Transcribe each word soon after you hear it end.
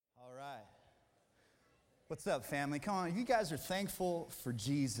What's up, family? Come on, you guys are thankful for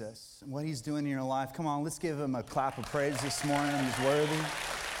Jesus and what he's doing in your life. Come on, let's give him a clap of praise this morning. He's worthy.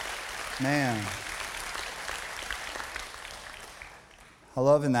 Man. I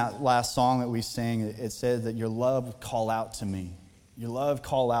love in that last song that we sang, it said that your love call out to me. Your love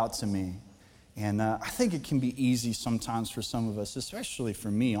call out to me. And I think it can be easy sometimes for some of us, especially for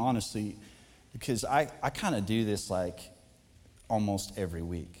me, honestly, because I kind of do this like almost every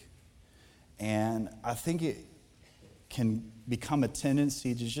week. And I think it can become a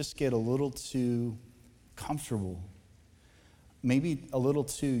tendency to just get a little too comfortable, maybe a little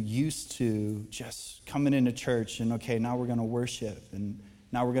too used to just coming into church and, okay, now we're going to worship, and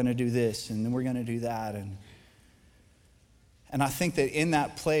now we're going to do this, and then we're going to do that. And I think that in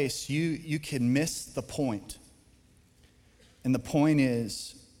that place, you can miss the point. And the point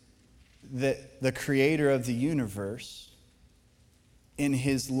is that the creator of the universe, in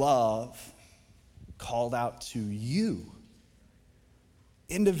his love, called out to you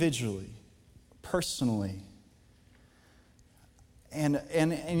individually, personally. And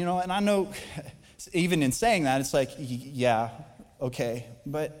you know, and I know even in saying that, it's like, yeah, okay,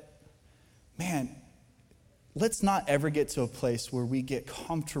 but man, let's not ever get to a place where we get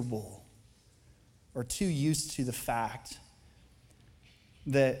comfortable or too used to the fact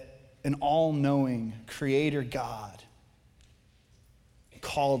that an all-knowing creator God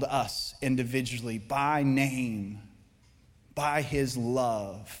called us individually by name, by his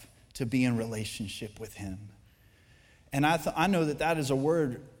love, to be in relationship with him. And I know that is a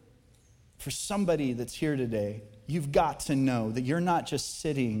word for somebody that's here today. You've got to know that you're not just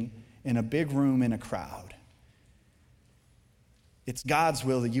sitting in a big room in a crowd. It's God's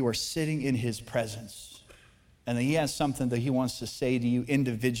will that you are sitting in his presence and that he has something that he wants to say to you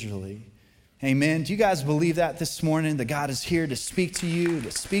individually. Amen. Do you guys believe that this morning, that God is here to speak to you, to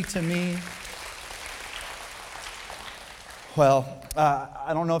speak to me? Well,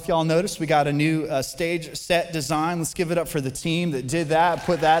 I don't know if y'all noticed, we got a new stage set design. Let's give it up for the team that did that,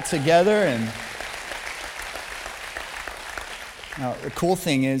 put that together. And now, the cool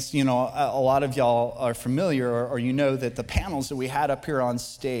thing is, you know, a lot of y'all are familiar or you know that the panels that we had up here on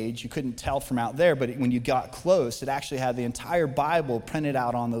stage, you couldn't tell from out there, but when you got close, it actually had the entire Bible printed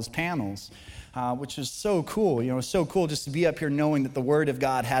out on those panels. Which is so cool. You know, it's so cool just to be up here knowing that the Word of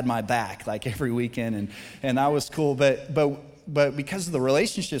God had my back, like every weekend, and that was cool. But because of the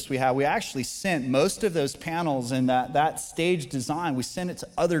relationships we have, we actually sent most of those panels and that stage design, we sent it to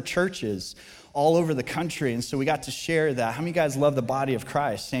other churches all over the country, and so we got to share that. How many of you guys love the body of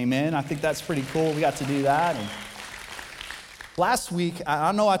Christ? Amen? I think that's pretty cool. We got to do that. And last week,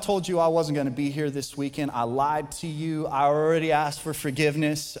 I know I told you I wasn't going to be here this weekend. I lied to you. I already asked for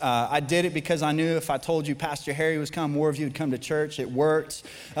forgiveness. I did it because I knew if I told you Pastor Harry was coming, more of you would come to church. It worked.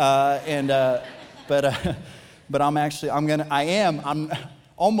 But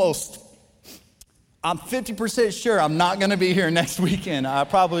I'm 50% sure I'm not going to be here next weekend. I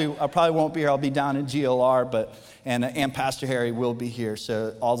probably won't be here. I'll be down in GLR, and Pastor Harry will be here.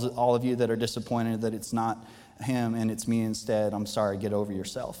 So all of you that are disappointed that it's not him and it's me instead, I'm sorry, get over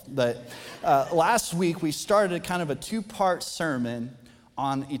yourself. But last week we started kind of a two-part sermon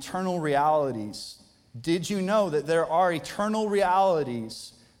on eternal realities. Did you know that there are eternal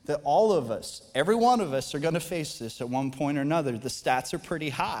realities that all of us, every one of us, are going to face this at one point or another? The stats are pretty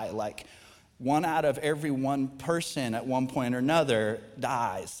high, like 1 out of every 1 person at one point or another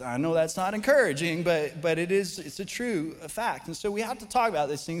dies. I know that's not encouraging, but it's a true fact. And so we have to talk about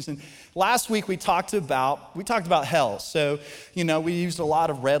these things. And last week we talked about hell. So, you know, we used a lot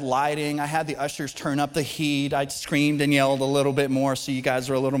of red lighting. I had the ushers turn up the heat. I screamed and yelled a little bit more so you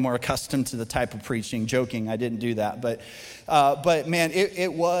guys are a little more accustomed to the type of preaching. Joking, I didn't do that. But man,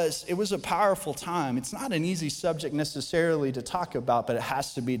 it was a powerful time. It's not an easy subject necessarily to talk about, but it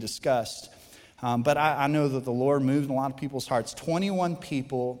has to be discussed. But I know that the Lord moved in a lot of people's hearts. 21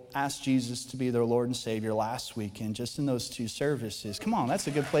 people asked Jesus to be their Lord and Savior last weekend, just in those 2 services. Come on, that's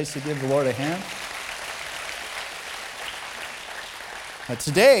a good place to give the Lord a hand.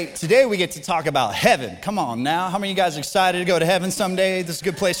 Today we get to talk about heaven. Come on now. How many of you guys are excited to go to heaven someday? This is a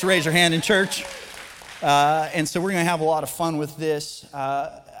good place to raise your hand in church. And so we're going to have a lot of fun with this.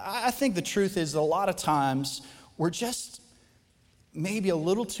 I think the truth is that a lot of times we're just maybe a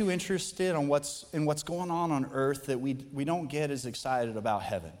little too interested in what's going on earth that we don't get as excited about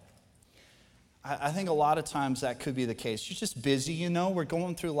heaven. I think a lot of times that could be the case. You're just busy, you know. We're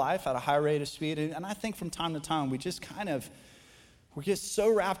going through life at a high rate of speed. And I think from time to time we just we get so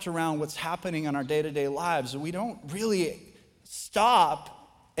wrapped around what's happening in our day-to-day lives that we don't really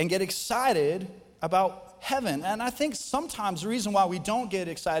stop and get excited about heaven. And I think sometimes the reason why we don't get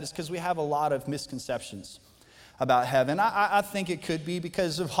excited is because we have a lot of misconceptions about heaven. I think it could be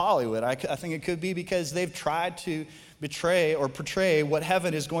because of Hollywood. I think it could be because they've tried to betray or portray what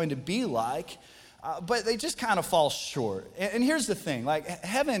heaven is going to be like, but they just kind of fall short. And here's the thing, like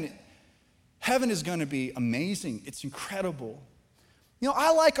heaven is going to be amazing. It's incredible. You know,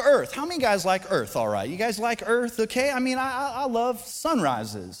 I like Earth. How many guys like Earth? All right, you guys like Earth, okay? I mean, I love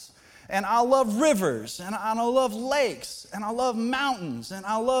sunrises, and I love rivers, and I love lakes, and I love mountains, and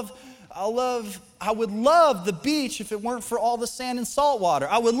I would love the beach if it weren't for all the sand and salt water.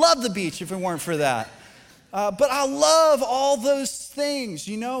 I would love the beach if it weren't for that. But I love all those things,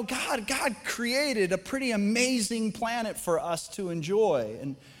 you know. God created a pretty amazing planet for us to enjoy.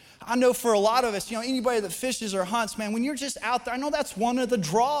 And I know for a lot of us, you know, anybody that fishes or hunts, man, when you're just out there, I know that's one of the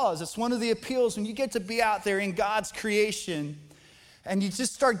draws. It's one of the appeals when you get to be out there in God's creation and you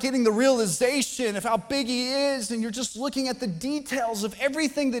just start getting the realization of how big he is and you're just looking at the details of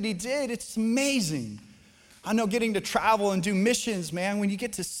everything that he did. It's amazing. I know getting to travel and do missions, man, when you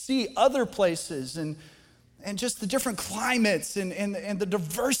get to see other places and just the different climates and the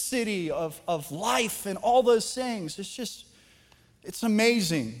diversity of life and all those things, it's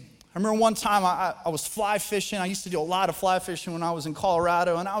amazing. I remember one time I was fly fishing. I used to do a lot of fly fishing when I was in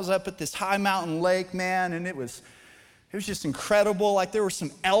Colorado, and I was up at this high mountain lake, man, and it was just incredible. Like there were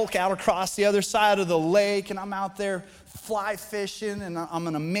some elk out across the other side of the lake, and I'm out there fly fishing, and I'm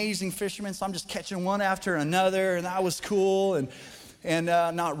an amazing fisherman, so I'm just catching one after another, and that was cool. And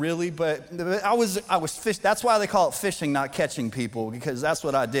not really, but I was fish. That's why they call it fishing, not catching people, because that's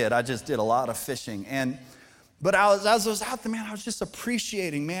what I did. I just did a lot of fishing. But as I was out there, man, I was just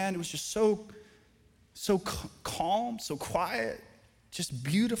appreciating, man. It was just so calm, so quiet, just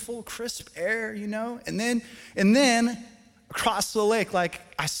beautiful, crisp air, you know. And then across the lake, like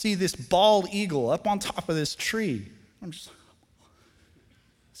I see this bald eagle up on top of this tree. I'm just,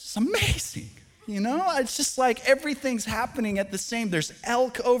 this is amazing. You know, it's just like everything's happening at the same. There's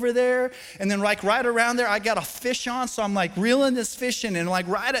elk over there, and then like right around there, I got a fish on, so I'm like reeling this fish in, and like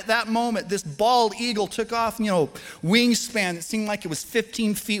right at that moment, this bald eagle took off, you know, wingspan. It seemed like it was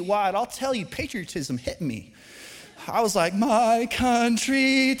 15 feet wide. I'll tell you, patriotism hit me. I was like, my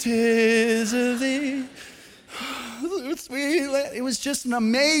country, 'tis of thee. It was just an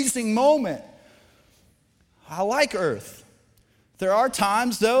amazing moment. I like Earth. There are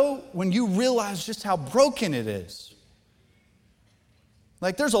times, though, when you realize just how broken it is.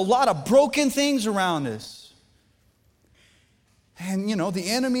 Like, there's a lot of broken things around us. And, you know, the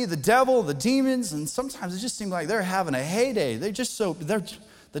enemy, the devil, the demons, and sometimes it just seems like they're having a heyday. The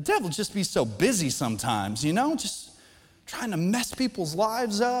devil just be so busy sometimes, you know, just trying to mess people's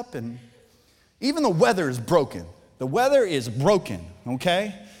lives up. And even the weather is broken. The weather is broken,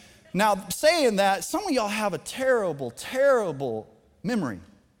 okay? Now, saying that, some of y'all have a terrible, terrible memory.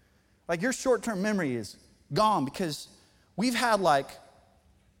 Like your short-term memory is gone because we've had like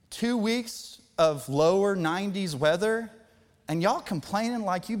 2 weeks of lower 90s weather, and y'all complaining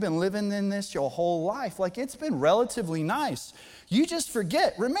like you've been living in this your whole life. Like it's been relatively nice. You just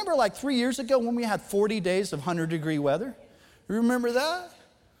forget. Remember like 3 years ago when we had 40 days of 100-degree weather? Remember that?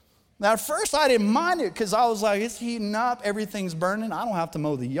 Now, at first, I didn't mind it because I was like, it's heating up, everything's burning. I don't have to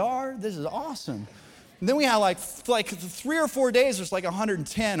mow the yard. This is awesome. And then we had like 3 or 4 days, there's like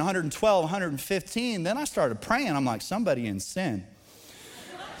 110, 112, 115. Then I started praying. I'm like, somebody in sin.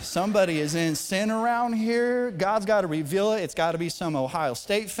 Somebody is in sin around here. God's got to reveal it. It's got to be some Ohio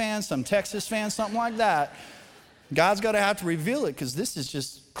State fan, some Texas fan, something like that. God's got to have to reveal it because this is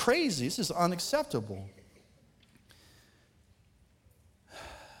just crazy. This is unacceptable.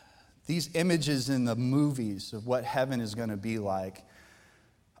 These images in the movies of what heaven is going to be like,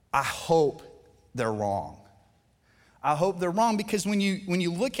 I hope they're wrong. I hope they're wrong because when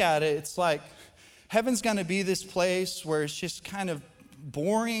you look at it, it's like heaven's going to be this place where it's just kind of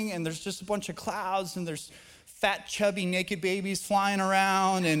boring and there's just a bunch of clouds and there's fat, chubby, naked babies flying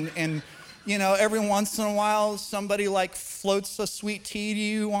around and you know, every once in a while somebody like floats a sweet tea to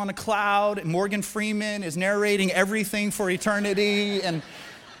you on a cloud and Morgan Freeman is narrating everything for eternity and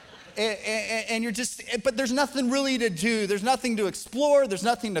you're just, but there's nothing really to do. There's nothing to explore. There's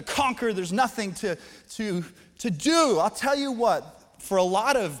nothing to conquer. There's nothing to do. I'll tell you what, for a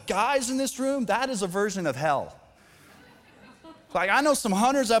lot of guys in this room, that is a version of hell. Like I know some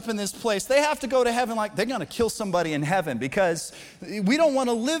hunters up in this place, they have to go to heaven like they're going to kill somebody in heaven because we don't want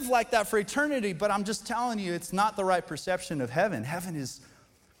to live like that for eternity. But I'm just telling you, it's not the right perception of heaven. Heaven is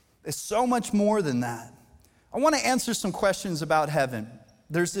so much more than that. I want to answer some questions about heaven.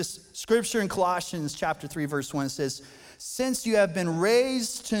 There's this scripture in Colossians chapter 3, verse 1. It says, since you have been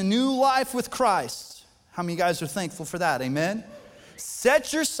raised to new life with Christ. How many of you guys are thankful for that? Amen?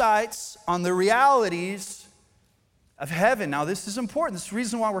 Set your sights on the realities of heaven. Now, this is important. This is the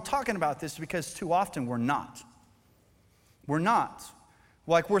reason why we're talking about this, because too often we're not. We're not.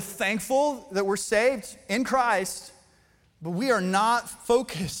 Like, we're thankful that we're saved in Christ, but we are not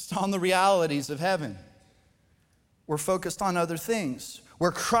focused on the realities of heaven. We're focused on other things.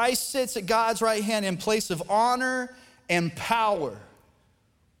 Where Christ sits at God's right hand in place of honor and power.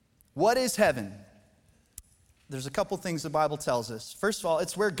 What is heaven? There's a couple things the Bible tells us. First of all,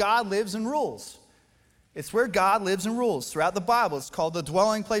 it's where God lives and rules. It's where God lives and rules. Throughout the Bible, it's called the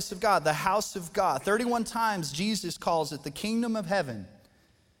dwelling place of God, the house of God. 31 times Jesus calls it the kingdom of heaven,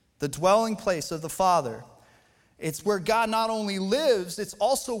 the dwelling place of the Father. It's where God not only lives, it's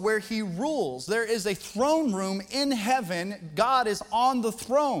also where he rules. There is a throne room in heaven. God is on the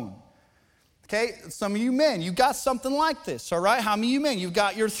throne. Okay, some of you men, you got something like this, all right? How many of you men, you've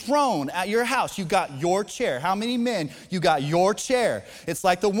got your throne at your house. You got your chair. How many men, you got your chair? It's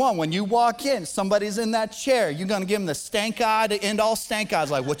like the one, when you walk in, somebody's in that chair. You're going to give them the stank eye to end all stank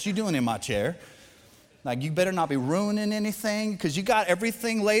eyes. Like, what you doing in my chair? Like, you better not be ruining anything, because you got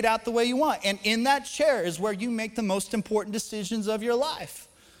everything laid out the way you want. And in that chair is where you make the most important decisions of your life.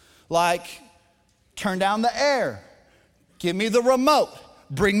 Like, turn down the air. Give me the remote.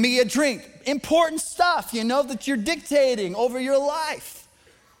 Bring me a drink. Important stuff, that you're dictating over your life.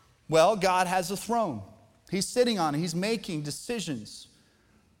 Well, God has a throne. He's sitting on it. He's making decisions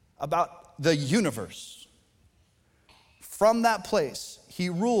about the universe. From that place, he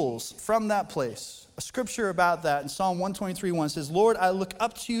rules from that place. A scripture about that in Psalm 123:1 says, Lord, I look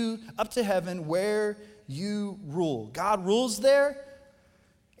up to you, up to heaven, where you rule. God rules there,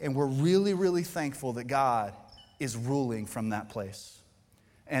 and we're really, really thankful that God is ruling from that place.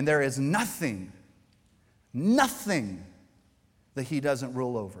 And there is nothing that he doesn't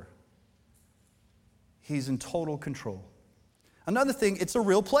rule over. He's in total control. Another thing, it's a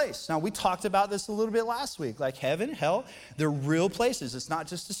real place. Now, we talked about this a little bit last week. Like heaven, hell, they're real places. It's not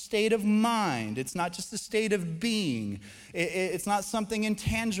just a state of mind. It's not just a state of being. It's not something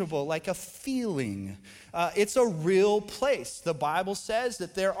intangible like a feeling. It's a real place. The Bible says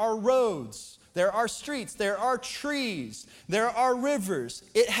that there are roads. There are streets, there are trees, there are rivers.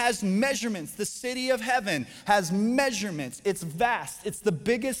 It has measurements. The city of heaven has measurements. It's vast. It's the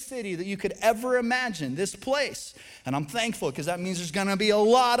biggest city that you could ever imagine, this place. And I'm thankful, because that means there's going to be a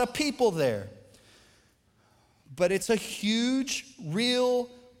lot of people there. But it's a huge, real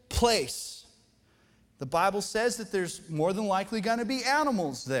place. The Bible says that there's more than likely going to be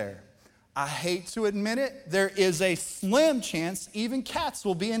animals there. I hate to admit it, there is a slim chance even cats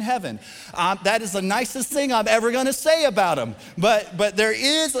will be in heaven. That is the nicest thing I'm ever going to say about them. But there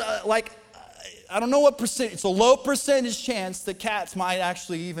is, I don't know what percent, it's a low percentage chance that cats might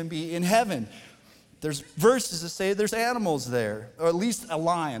actually even be in heaven. There's verses that say there's animals there, or at least a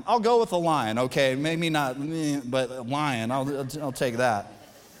lion. I'll go with a lion, okay? Maybe not, but a lion, I'll take that.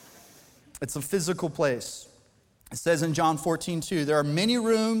 It's a physical place. It says in John 14:2, there are many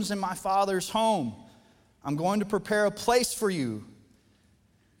rooms in my Father's home. I'm going to prepare a place for you.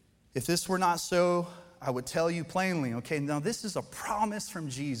 If this were not so, I would tell you plainly. Okay, now this is a promise from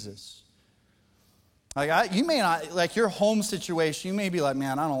Jesus. You may not, like your home situation, you may be like,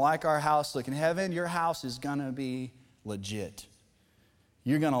 man, I don't like our house. Look, in heaven, your house is going to be legit.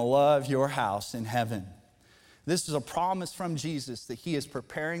 You're going to love your house in heaven. This is a promise from Jesus that he is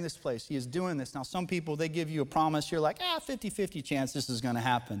preparing this place. He is doing this. Now, some people, they give you a promise. You're like, 50-50 chance this is going to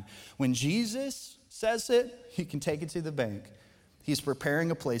happen. When Jesus says it, you can take it to the bank. He's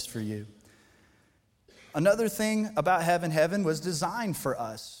preparing a place for you. Another thing about heaven was designed for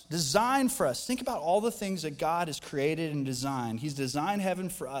us. Designed for us. Think about all the things that God has created and designed. He's designed heaven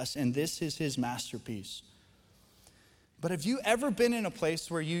for us, and this is his masterpiece. But have you ever been in a place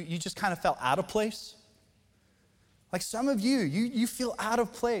where you just kind of felt out of place? Like some of you feel out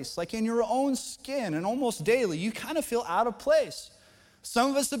of place, like in your own skin, and almost daily, you kind of feel out of place.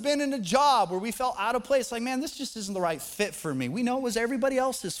 Some of us have been in a job where we felt out of place, like, man, this just isn't the right fit for me. We know it was everybody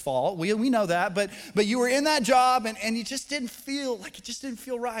else's fault. We know that, but you were in that job, and you just didn't feel, like it just didn't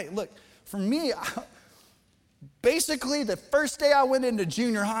feel right. Look, for me, basically the first day I went into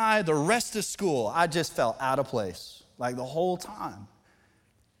junior high, the rest of school, I just felt out of place, like the whole time.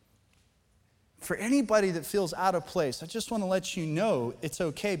 For anybody that feels out of place, I just want to let you know it's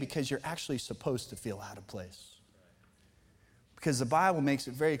okay, because you're actually supposed to feel out of place. Because the Bible makes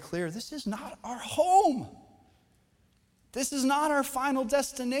it very clear, this is not our home. This is not our final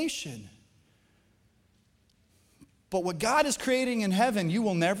destination. But what God is creating in heaven, you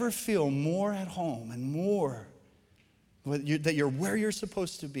will never feel more at home and more that you're where you're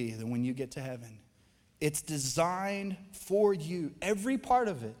supposed to be than when you get to heaven. It's designed for you, every part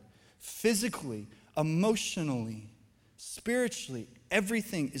of it, physically, emotionally, spiritually.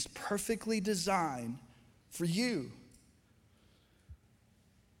 Everything is perfectly designed for you.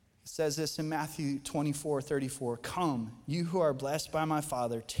 It says this in Matthew 24:34. Come, you who are blessed by my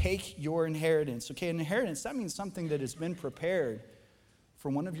Father, take your inheritance. Okay, an inheritance, that means something that has been prepared for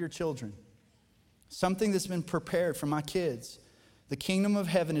one of your children. Something that's been prepared for my kids. The kingdom of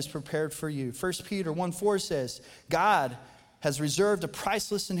heaven is prepared for you. 1 Peter 1:4 says, God has reserved a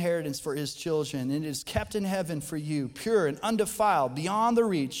priceless inheritance for his children, and it is kept in heaven for you, pure and undefiled, beyond the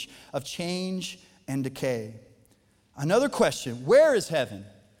reach of change and decay. Another question, where is heaven?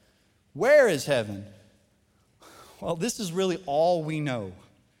 Where is heaven? Well, this is really all we know,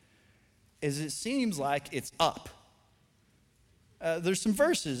 is it seems like it's up. There's some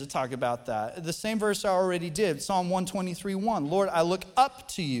verses that talk about that. The same verse I already did, Psalm 123:1. Lord, I look up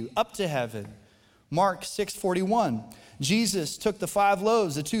to you, up to heaven. Mark 6:41. Jesus took the 5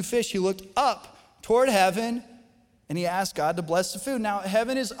 loaves, the 2 fish. He looked up toward heaven, and he asked God to bless the food. Now,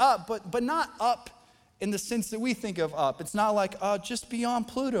 heaven is up, but not up in the sense that we think of up. It's not like just beyond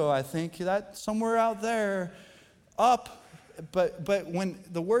Pluto, I think. That somewhere out there, up. But when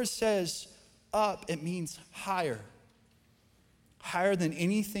the word says up, it means higher. Higher than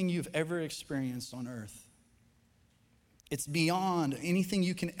anything you've ever experienced on earth. It's beyond anything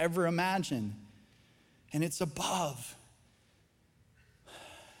you can ever imagine. And it's above.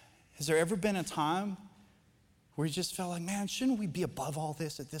 Has there ever been a time where you just felt like, man, shouldn't we be above all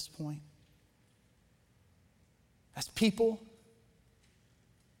this at this point? As people?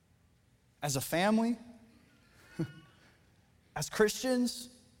 As a family? As Christians?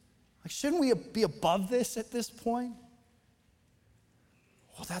 Like, shouldn't we be above this at this point?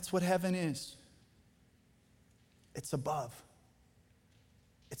 Well, that's what heaven is. It's above.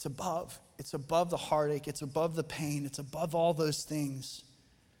 It's above. It's above the heartache. It's above the pain. It's above all those things.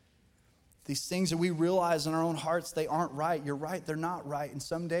 These things that we realize in our own hearts, they aren't right. You're right, they're not right. And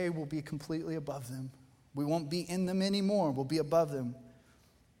someday we'll be completely above them. We won't be in them anymore. We'll be above them.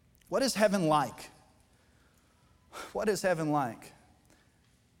 What is heaven like? What is heaven like?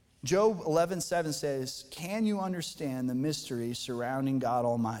 Job 11:7 says, can you understand the mysteries surrounding God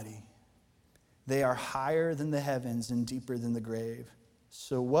Almighty? They are higher than the heavens and deeper than the grave.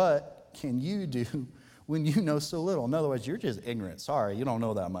 So what can you do when you know so little? In other words, you're just ignorant. Sorry, you don't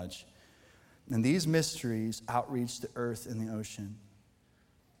know that much. And these mysteries outreach the earth and the ocean.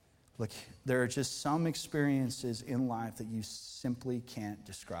 Look, there are just some experiences in life that you simply can't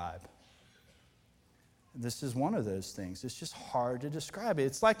describe. This is one of those things. It's just hard to describe it.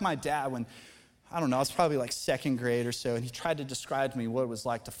 It's like my dad when, I don't know, I was probably like 2nd grade or so, and he tried to describe to me what it was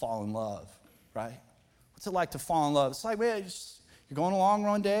like to fall in love, right? What's it like to fall in love? It's like, man, you're going along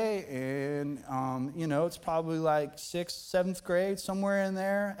one day, and, it's probably like 6th, 7th grade, somewhere in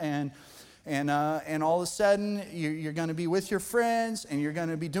there, and all of a sudden, you're going to be with your friends, and you're going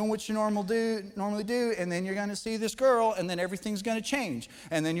to be doing what you normally do, and then you're going to see this girl, and then everything's going to change,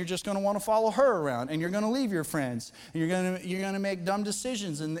 and then you're just going to want to follow her around, and you're going to leave your friends, and you're going to make dumb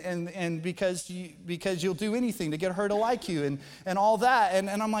decisions, and because you'll do anything to get her to like you, and all that, and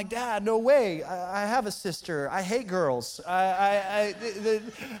I'm like, Dad, no way. I have a sister. I hate girls. I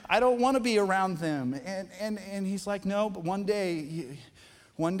don't want to be around them, and he's like, no, but one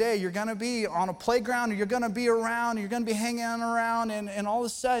day you're going to be on a playground, or you're going to be around, or you're going to be hanging around, and all of a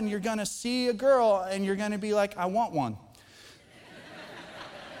sudden you're going to see a girl, and you're going to be like, I want one.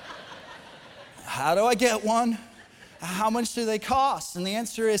 How do I get one? How much do they cost? And the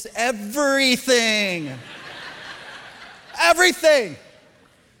answer is everything. Everything.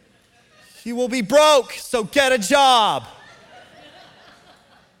 You will be broke, so get a job.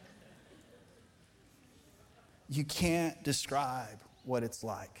 You can't describe what it's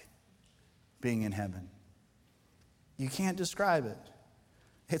like being in heaven. You can't describe it.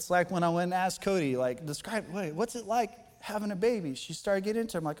 It's like when I went and asked Cody, what's it like having a baby? She started getting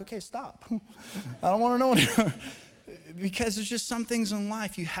into it. I'm like, okay, stop. I don't want to know anymore. Because there's just some things in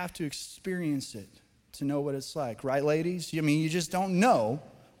life you have to experience it to know what it's like. Right, ladies? I mean, you just don't know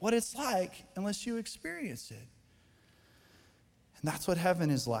what it's like unless you experience it. And that's what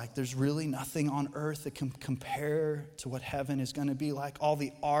heaven is like. There's really nothing on earth that can compare to what heaven is going to be like. All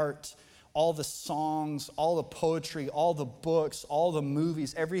the art, all the songs, all the poetry, all the books, all the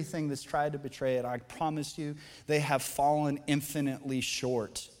movies, everything that's tried to portray it, I promise you, they have fallen infinitely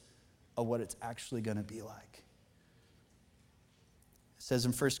short of what it's actually going to be like. It says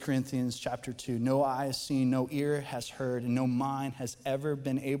in 1 Corinthians chapter 2, no eye has seen, no ear has heard, and no mind has ever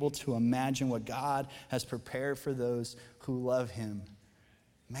been able to imagine what God has prepared for those who love him.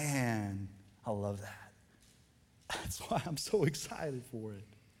 Man, I love that. That's why I'm so excited for it.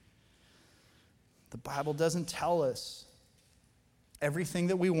 The Bible doesn't tell us everything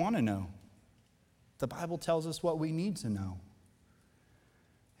that we want to know. The Bible tells us what we need to know.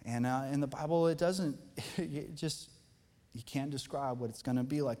 And in the Bible, it doesn't, you can't describe what it's going to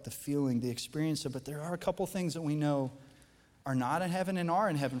be like, the feeling, the experience of it. But there are a couple things that we know are not in heaven and are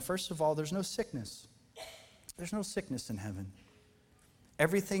in heaven. First of all, there's no sickness. There's no sickness in heaven.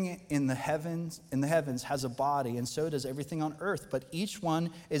 Everything in the heavens has a body, and so does everything on earth. But each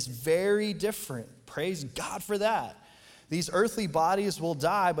one is very different. Praise God for that. These earthly bodies will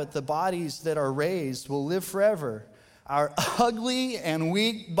die, but the bodies that are raised will live forever. Our ugly and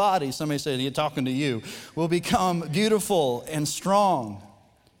weak bodies, somebody said, you're talking to you, will become beautiful and strong.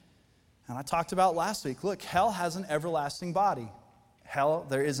 And I talked about last week, look, hell has an everlasting body.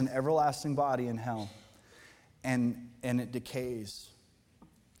 There is an everlasting body in hell. And it decays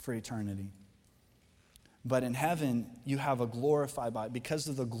for eternity. But in heaven, you have a glorified body. Because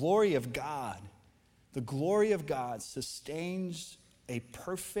of the glory of God sustains a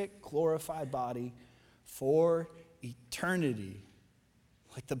perfect glorified body for eternity.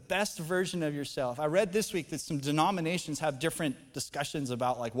 Like the best version of yourself. I read this week that some denominations have different discussions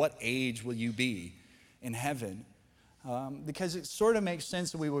about like what age will you be in heaven. Because it sort of makes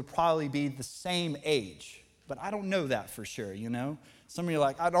sense that we would probably be the same age. But I don't know that for sure, you know. Some of you are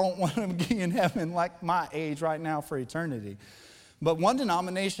like, I don't want to be in heaven like my age right now for eternity. But one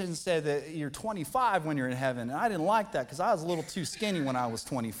denomination said that you're 25 when you're in heaven. And I didn't like that because I was a little too skinny when I was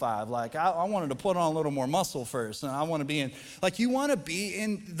 25. Like, I wanted to put on a little more muscle first. And I want to be in, like, you want to be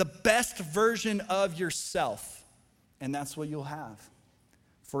in the best version of yourself. And that's what you'll have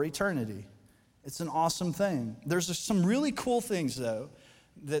for eternity. It's an awesome thing. There's some really cool things, though,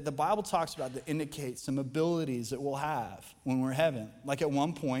 that the Bible talks about that indicate some abilities that we'll have when we're in heaven. Like at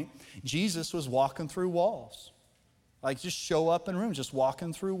one point, Jesus was walking through walls. Like just show up in rooms, just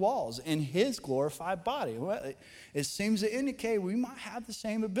walking through walls in his glorified body. Well, it seems to indicate we might have the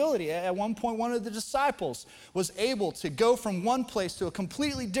same ability. At one point, one of the disciples was able to go from one place to a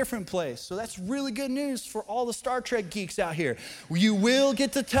completely different place. So that's really good news for all the Star Trek geeks out here. You will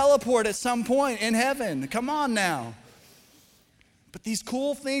get to teleport at some point in heaven. Come on now. But these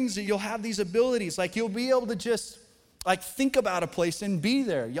cool things that you'll have these abilities, like you'll be able to just like think about a place and be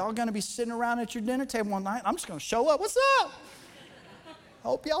there. Y'all gonna be sitting around at your dinner table one night. I'm just gonna show up. What's up? I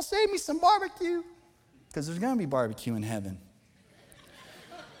hope y'all save me some barbecue. Because there's gonna be barbecue in heaven.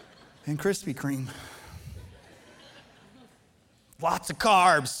 And Krispy Kreme. Lots of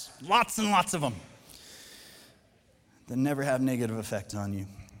carbs, lots and lots of them. That never have negative effect on you.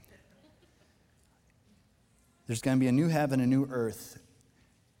 There's going to be a new heaven, a new earth.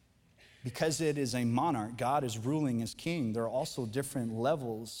 Because it is a monarch, God is ruling as king, there are also different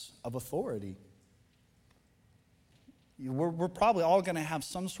levels of authority. We're probably all going to have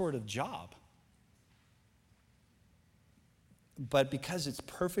some sort of job. But because it's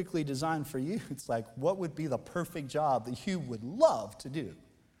perfectly designed for you, it's like, what would be the perfect job that you would love to do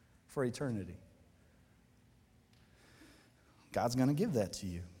for eternity? God's going to give that to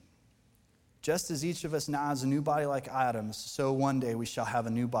you. Just as each of us now has a new body like Adam, so one day we shall have a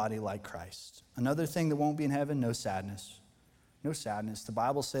new body like Christ. Another thing that won't be in heaven, no sadness. No sadness. The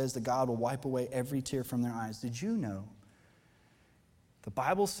Bible says that God will wipe away every tear from their eyes. Did you know? The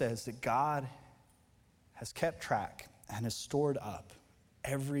Bible says that God has kept track and has stored up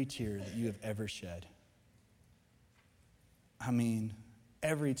every tear that you have ever shed. I mean,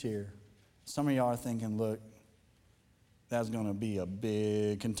 every tear. Some of y'all are thinking, look, that's going to be a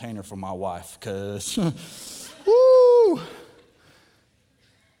big container for my wife because, woo!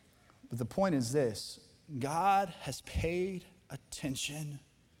 But the point is this. God has paid attention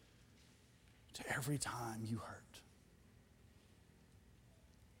to every time you hurt.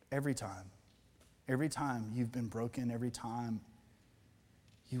 Every time. Every time you've been broken, every time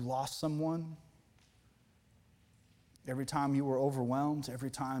you lost someone, every time you were overwhelmed,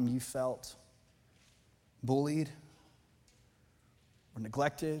 every time you felt bullied, or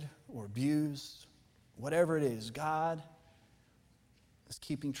neglected, or abused, whatever it is, God is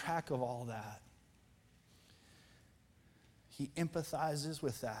keeping track of all that. He empathizes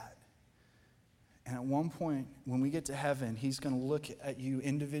with that. And at one point, when we get to heaven, he's going to look at you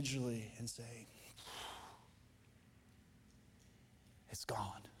individually and say, it's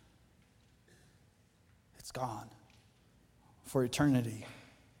gone. It's gone for eternity.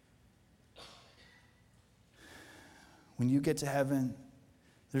 When you get to heaven,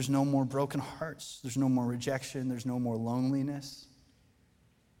 there's no more broken hearts. There's no more rejection. There's no more loneliness.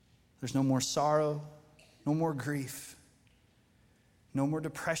 There's no more sorrow. No more grief. No more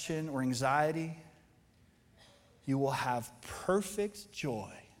depression or anxiety. you will have perfect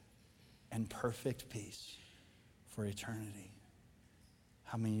joy and perfect peace for eternity.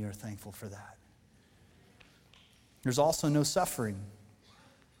 How many of you are thankful for that? There's also no suffering.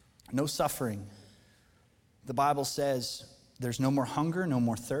 No suffering. The Bible says there's no more hunger, no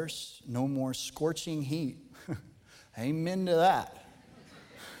more thirst, no more scorching heat. Amen to that.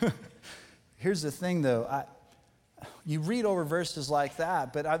 Here's the thing, though. You read over verses like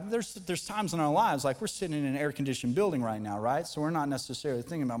that, but there's times in our lives, like we're sitting in an air-conditioned building right now, right? So we're not necessarily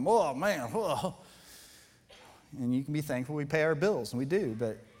thinking about, oh, man, whoa. And you can be thankful we pay our bills, and we do.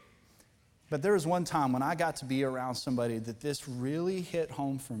 But there was one time when I got to be around somebody that this really hit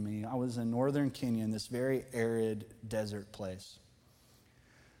home for me. I was in northern Kenya in this very arid desert place.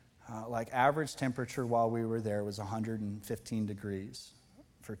 Like average temperature while we were there was 115 degrees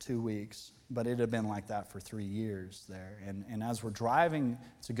for 2 weeks. But it had been like that for 3 years there. And as we're driving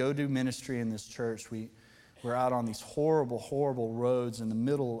to go do ministry in this church, we're out on these horrible, horrible roads in the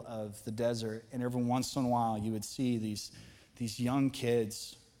middle of the desert. And every once in a while, you would see these young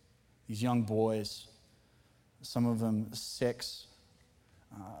kids, these young boys, some of them 6,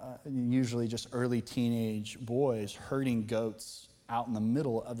 usually just early teenage boys, herding goats out in the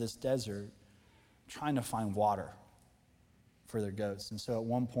middle of this desert, trying to find water for their goats. And so at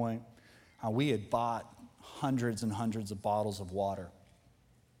one point, we had bought hundreds and hundreds of bottles of water.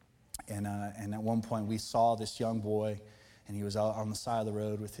 And at one point, we saw this young boy, and he was out on the side of the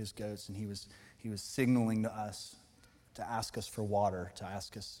road with his goats, and he was signaling to us to ask us for water, to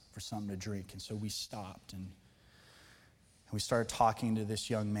ask us for something to drink. And so we stopped, and we started talking to this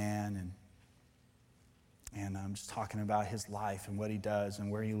young man, and I'm just talking about his life and what he does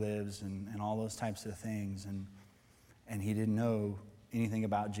and where he lives and all those types of things. And he didn't know anything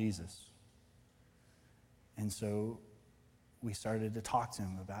about Jesus. And so we started to talk to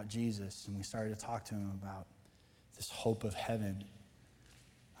him about Jesus, and we started to talk to him about this hope of heaven.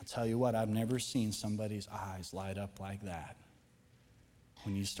 I'll tell you what, I've never seen somebody's eyes light up like that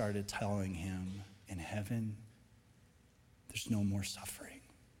when you started telling him, in heaven, there's no more suffering.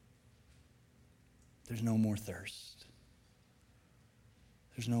 There's no more thirst.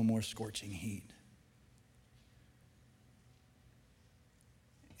 There's no more scorching heat.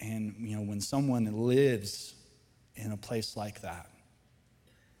 And, when someone lives in a place like that,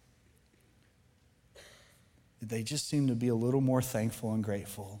 they just seem to be a little more thankful and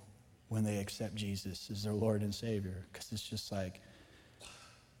grateful when they accept Jesus as their Lord and Savior. Because it's just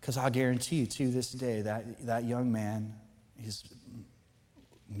because I guarantee you to this day, that young man, he's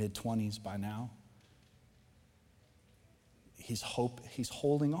mid-20s by now, he's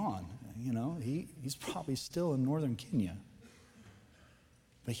holding on. He's probably still in northern Kenya.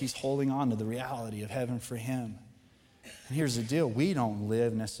 But he's holding on to the reality of heaven for him. And here's the deal. We don't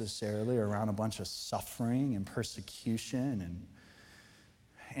live necessarily around a bunch of suffering and persecution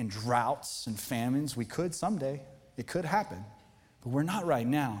and droughts and famines. We could someday. It could happen. But we're not right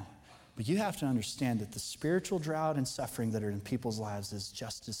now. But you have to understand that the spiritual drought and suffering that are in people's lives is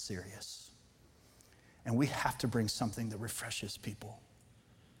just as serious. And we have to bring something that refreshes people.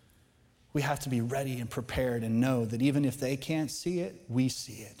 We have to be ready and prepared and know that even if they can't see it, we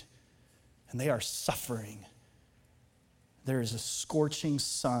see it. And they are suffering. There is a scorching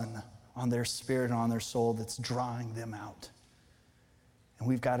sun on their spirit and on their soul that's drawing them out. And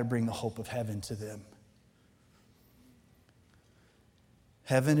we've got to bring the hope of heaven to them.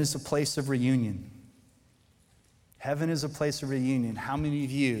 Heaven is a place of reunion. Heaven is a place of reunion. How many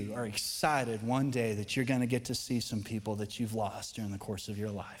of you are excited one day that you're going to get to see some people that you've lost during the course of your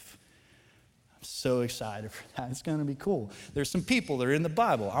life? So excited for that. It's going to be cool. There's some people that are in the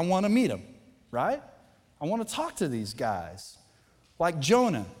Bible. I want to meet them, right? I want to talk to these guys. Like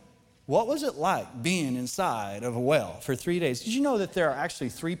Jonah. What was it like being inside of a well for 3 days? Did you know that there are actually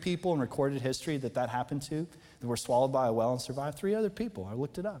 3 people in recorded history that happened to, that were swallowed by a well and survived? 3 other people. I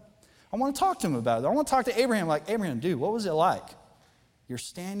looked it up. I want to talk to them about it. I want to talk to Abraham. Like, Abraham, dude, what was it like? You're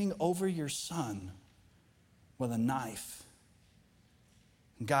standing over your son with a knife.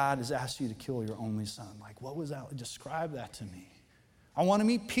 God has asked you to kill your only son. Like, what was that? Describe that to me. I want to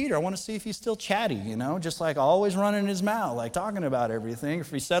meet Peter. I want to see if he's still chatty, just like always running his mouth, like talking about everything,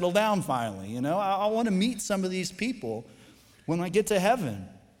 if he settled down finally, I want to meet some of these people when I get to heaven.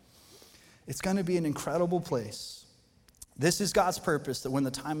 It's going to be an incredible place. This is God's purpose, that when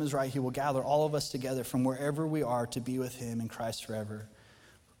the time is right, he will gather all of us together from wherever we are to be with him in Christ forever.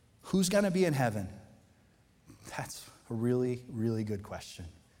 Who's going to be in heaven? That's a really, really good question.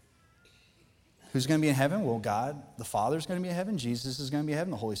 Who's going to be in heaven? Well, God, the Father is going to be in heaven. Jesus is going to be in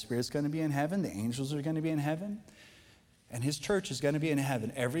heaven. The Holy Spirit is going to be in heaven. The angels are going to be in heaven. And his church is going to be in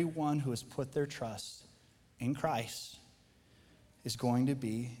heaven. Everyone who has put their trust in Christ is going to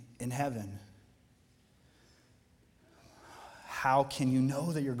be in heaven. How can you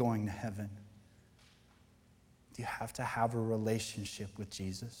know that you're going to heaven? You have to have a relationship with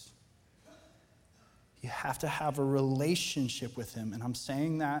Jesus. You have to have a relationship with him. And I'm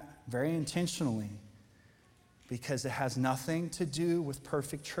saying that very intentionally because it has nothing to do with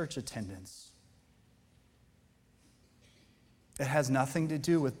perfect church attendance. It has nothing to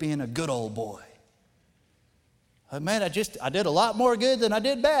do with being a good old boy. Man, I did a lot more good than I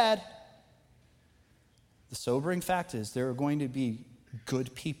did bad. The sobering fact is there are going to be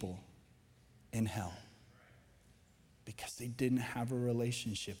good people in hell because they didn't have a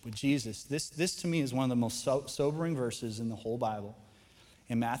relationship with Jesus. This to me is one of the most sobering verses in the whole Bible.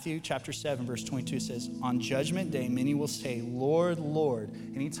 In Matthew chapter 7, verse 22, it says, on judgment day, many will say, Lord, Lord.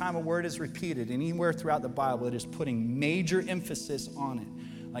 Anytime a word is repeated, anywhere throughout the Bible, it is putting major emphasis on it.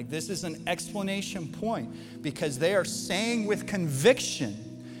 Like this is an explanation point because they are saying with conviction.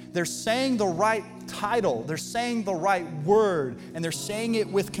 They're saying the right title. They're saying the right word. And they're saying it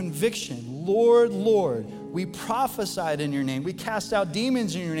with conviction. Lord, Lord, we prophesied in your name. We cast out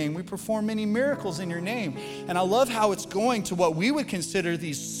demons in your name. We performed many miracles in your name. And I love how it's going to what we would consider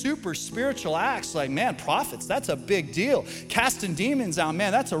these super spiritual acts. Like, man, prophets, that's a big deal. Casting demons out,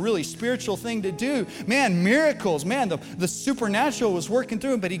 man, that's a really spiritual thing to do. Man, miracles, man, the supernatural was working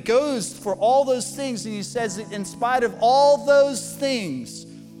through him. But he goes for all those things and he says that in spite of all those things,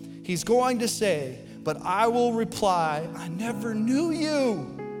 he's going to say, but I will reply, I never knew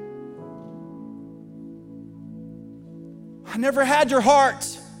you. I never had your heart.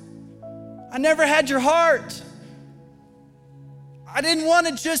 I never had your heart. I didn't want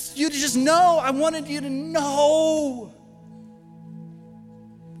you to just know. I wanted you to know.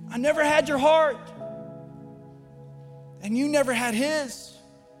 I never had your heart. And you never had his.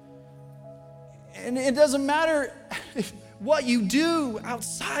 And it doesn't matter what you do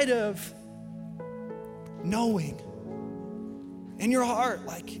outside of knowing in your heart,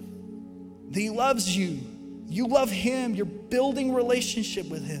 like that he loves you. You love him. You're building relationship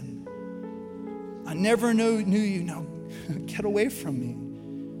with him. I never knew you. Now, get away from me,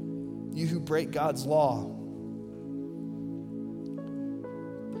 you who break God's law.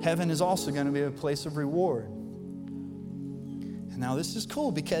 Heaven is also going to be a place of reward. And now this is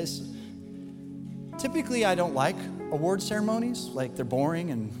cool because typically I don't like award ceremonies. Like they're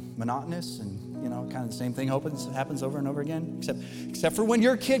boring and monotonous and kind of the same thing happens over and over again, except for when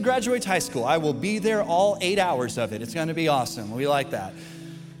your kid graduates high school. I will be there all 8 hours of it. It's going to be awesome. We like that.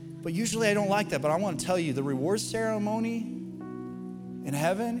 But usually I don't like that. But I want to tell you, the reward ceremony in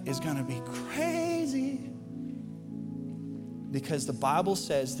heaven is going to be crazy because the Bible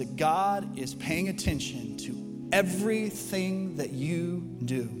says that God is paying attention to everything that you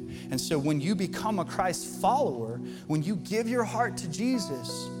do. And so when you become a Christ follower, when you give your heart to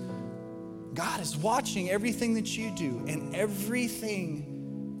Jesus, God is watching everything that you do and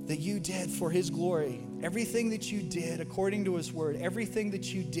everything that you did for his glory, everything that you did according to his word, everything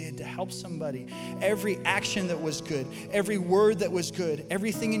that you did to help somebody, every action that was good, every word that was good,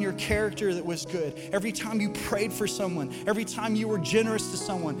 everything in your character that was good, every time you prayed for someone, every time you were generous to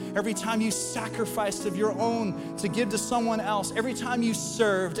someone, every time you sacrificed of your own to give to someone else, every time you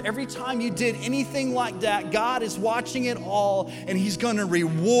served, every time you did anything like that, God is watching it all and he's going to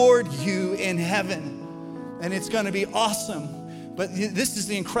reward you in heaven. And it's going to be awesome. But this is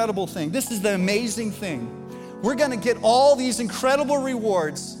the incredible thing. This is the amazing thing. We're going to get all these incredible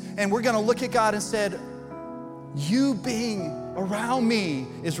rewards and we're going to look at God and said, you being around me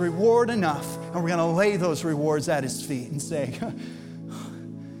is reward enough. And we're going to lay those rewards at his feet and say,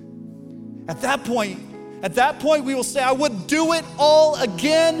 at that point we will say, I would do it all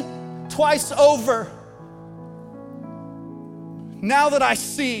again, twice over. Now that I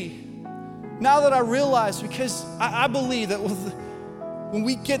see, now that I realize, because I believe that when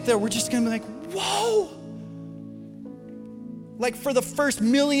we get there, we're just going to be like, whoa. Like for the first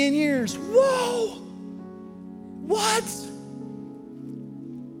million years, whoa. What?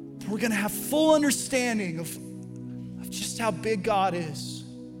 We're going to have full understanding of just how big God is.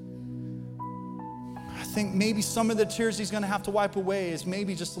 I think maybe some of the tears he's going to have to wipe away is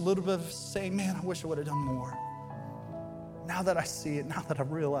maybe just a little bit of saying, man, I wish I would have done more. Now that I see it, now that I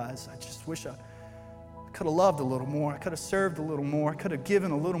realize, I just wish I could have loved a little more. I could have served a little more. I could have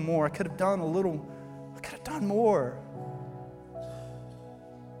given a little more. I could have done more.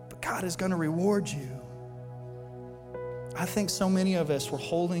 But God is going to reward you. I think so many of us, we're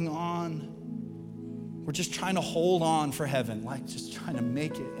holding on. We're just trying to hold on for heaven, like just trying to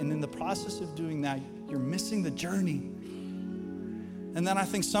make it. And in the process of doing that, you're missing the journey. And then I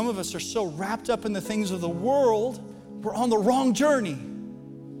think some of us are so wrapped up in the things of the world, we're on the wrong journey.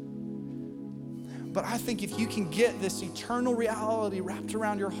 But I think if you can get this eternal reality wrapped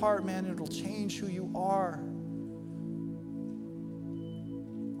around your heart, man, it'll change who you are.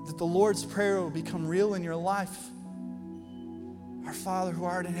 That the Lord's Prayer will become real in your life. Our Father who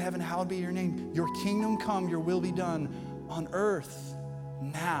art in heaven, hallowed be your name. Your kingdom come, your will be done on earth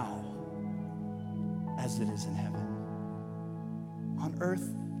now as it is in heaven. On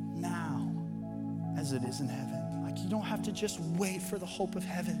earth now as it is in heaven. Like, you don't have to just wait for the hope of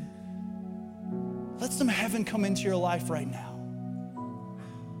heaven. Let some heaven come into your life right now.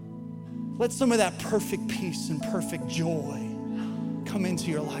 Let some of that perfect peace and perfect joy come into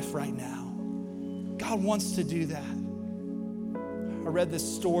your life right now. God wants to do that. I read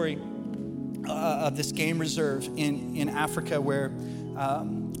this story of this game reserve in Africa where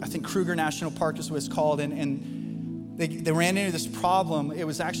I think Kruger National Park is what it's called, and they ran into this problem. It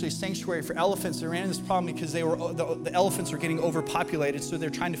was actually a sanctuary for elephants. They ran into this problem because the elephants were getting overpopulated, so they're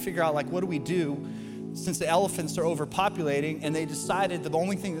trying to figure out, like, what do we do since the elephants are overpopulating? And they decided the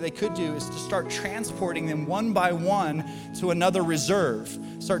only thing that they could do is to start transporting them one by one to another reserve,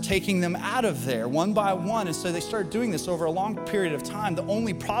 start taking them out of there one by one. And so they started doing this over a long period of time. The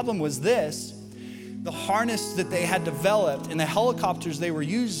only problem was this: the harness that they had developed and the helicopters they were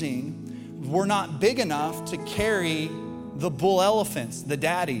using were not big enough to carry the bull elephants, the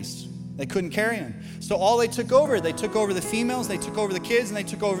daddies. They couldn't carry them. So all they took over the females, they took over the kids, and they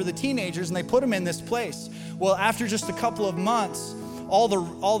took over the teenagers, and they put them in this place. Well, after just a couple of months, all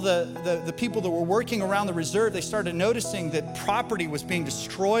the people that were working around the reserve, they started noticing that property was being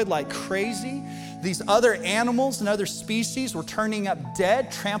destroyed like crazy. These other animals and other species were turning up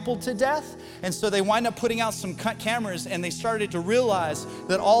dead, trampled to death. And so they wind up putting out some cameras, and they started to realize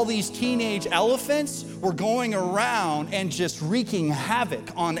that all these teenage elephants were going around and just wreaking havoc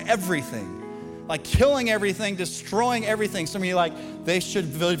on everything, like killing everything, destroying everything. Some of you are like, they should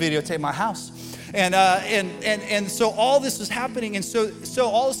videotape my house. And so all this was happening, and so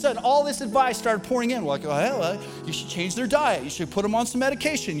all of a sudden, all this advice started pouring in. We're like, well, you should change their diet. You should put them on some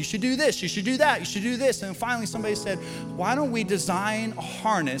medication. You should do this. You should do that. You should do this. And finally, somebody said, why don't we design a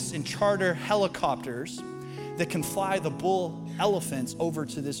harness and charter helicopters that can fly the bull elephants over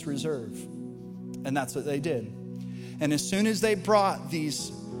to this reserve? And that's what they did. And as soon as they brought these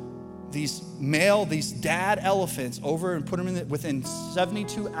dad elephants over and put them in within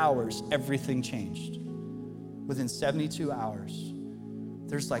 72 hours, everything changed. Within 72 hours.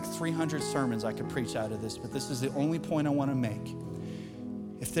 There's like 300 sermons I could preach out of this, but this is the only point I want to make.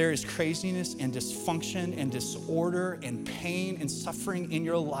 If there is craziness and dysfunction and disorder and pain and suffering in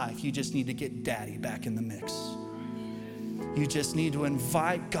your life, you just need to get daddy back in the mix. You just need to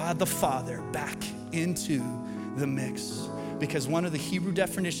invite God the Father back into the mix. Because one of the Hebrew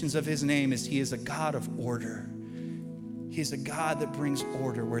definitions of his name is he is a God of order. He's a God that brings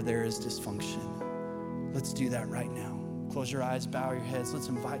order where there is dysfunction. Let's do that right now. Close your eyes, bow your heads. Let's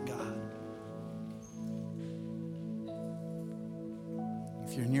invite God.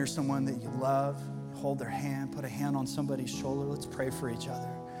 If you're near someone that you love, hold their hand, put a hand on somebody's shoulder. Let's pray for each other.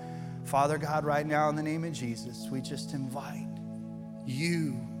 Father God, right now in the name of Jesus, we just invite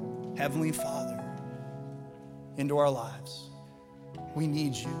you, Heavenly Father, into our lives. We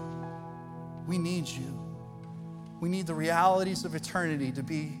need you. We need you. We need the realities of eternity to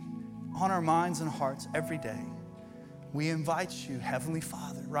be on our minds and hearts every day. We invite you, Heavenly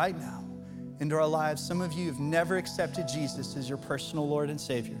Father, right now into our lives. Some of you have never accepted Jesus as your personal Lord and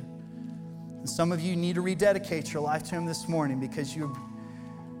Savior. And some of you need to rededicate your life to him this morning because you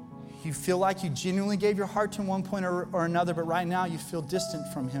feel like you genuinely gave your heart to him one point or another, but right now you feel distant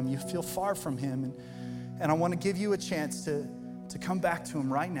from him. You feel far from him. And I want to give you a chance to come back to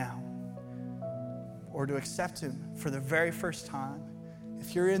him right now or to accept him for the very first time.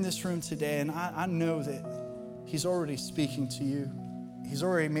 If you're in this room today, and I know that he's already speaking to you. He's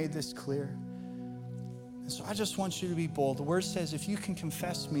already made this clear. And so I just want you to be bold. The word says, if you can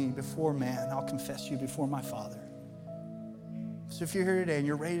confess me before man, I'll confess you before my Father. So if you're here today and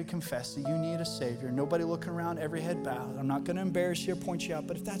you're ready to confess that you need a Savior, nobody looking around, every head bowed. I'm not going to embarrass you or point you out,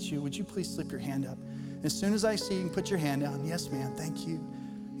 but if that's you, would you please slip your hand up? As soon as I see you, can put your hand down. Yes, ma'am, thank you.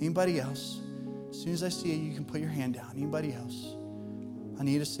 Anybody else? As soon as I see you, you can put your hand down. Anybody else? I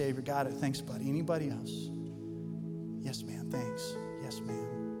need a Savior. Got it. Thanks, buddy. Anybody else? Yes, ma'am. Thanks. Yes,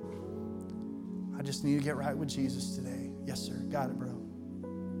 ma'am. I just need to get right with Jesus today. Yes, sir. Got it, bro.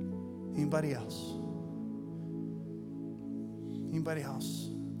 Anybody else? Anybody else?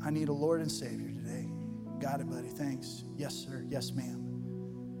 I need a Lord and Savior today. Got it, buddy. Thanks. Yes, sir. Yes, ma'am.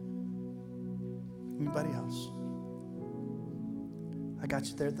 Anybody else? got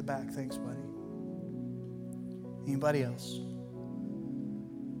you there at the back. Thanks, buddy. Anybody else?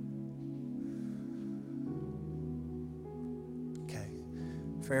 Okay.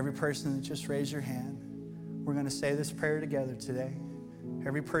 For every person that just raised your hand, we're going to say this prayer together today.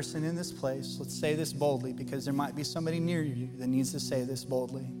 Every person in this place, let's say this boldly, because there might be somebody near you that needs to say this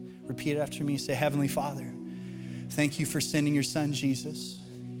boldly. Repeat after me. Say, Heavenly Father, thank you for sending your son, Jesus,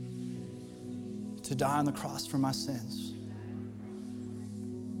 to die on the cross for my sins.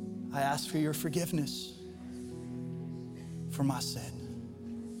 I ask for your forgiveness for my sin.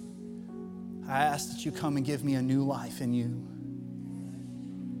 I ask that you come and give me a new life in you.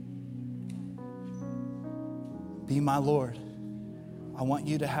 Be my Lord. I want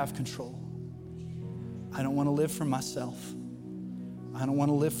you to have control. I don't want to live for myself. I don't want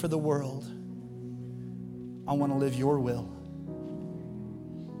to live for the world. I want to live your will.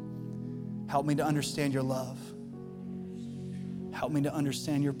 Help me to understand your love. Help me to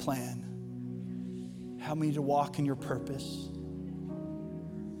understand your plan. Help me to walk in your purpose.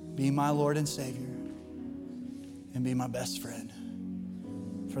 Be my Lord and Savior, and be my best friend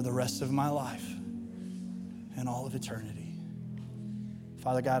for the rest of my life and all of eternity.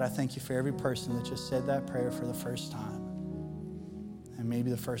 Father God, I thank you for every person that just said that prayer for the first time, and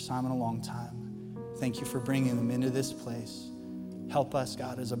maybe the first time in a long time. Thank you for bringing them into this place. Help us,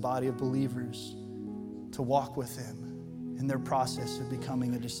 God, as a body of believers to walk with them in their process of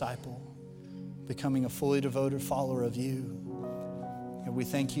becoming a disciple, becoming a fully devoted follower of you. And we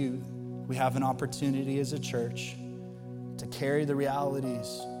thank you. We have an opportunity as a church to carry the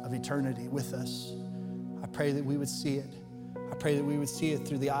realities of eternity with us. I pray that we would see it. I pray that we would see it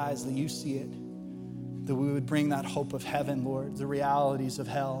through the eyes that you see it, that we would bring that hope of heaven, Lord, the realities of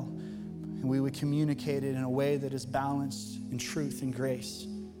hell, and we would communicate it in a way that is balanced in truth and grace.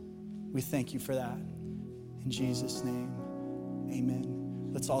 We thank you for that. In Jesus' name, amen.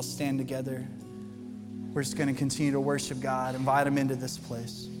 Let's all stand together. We're just going to continue to worship God, invite him into this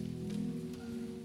place.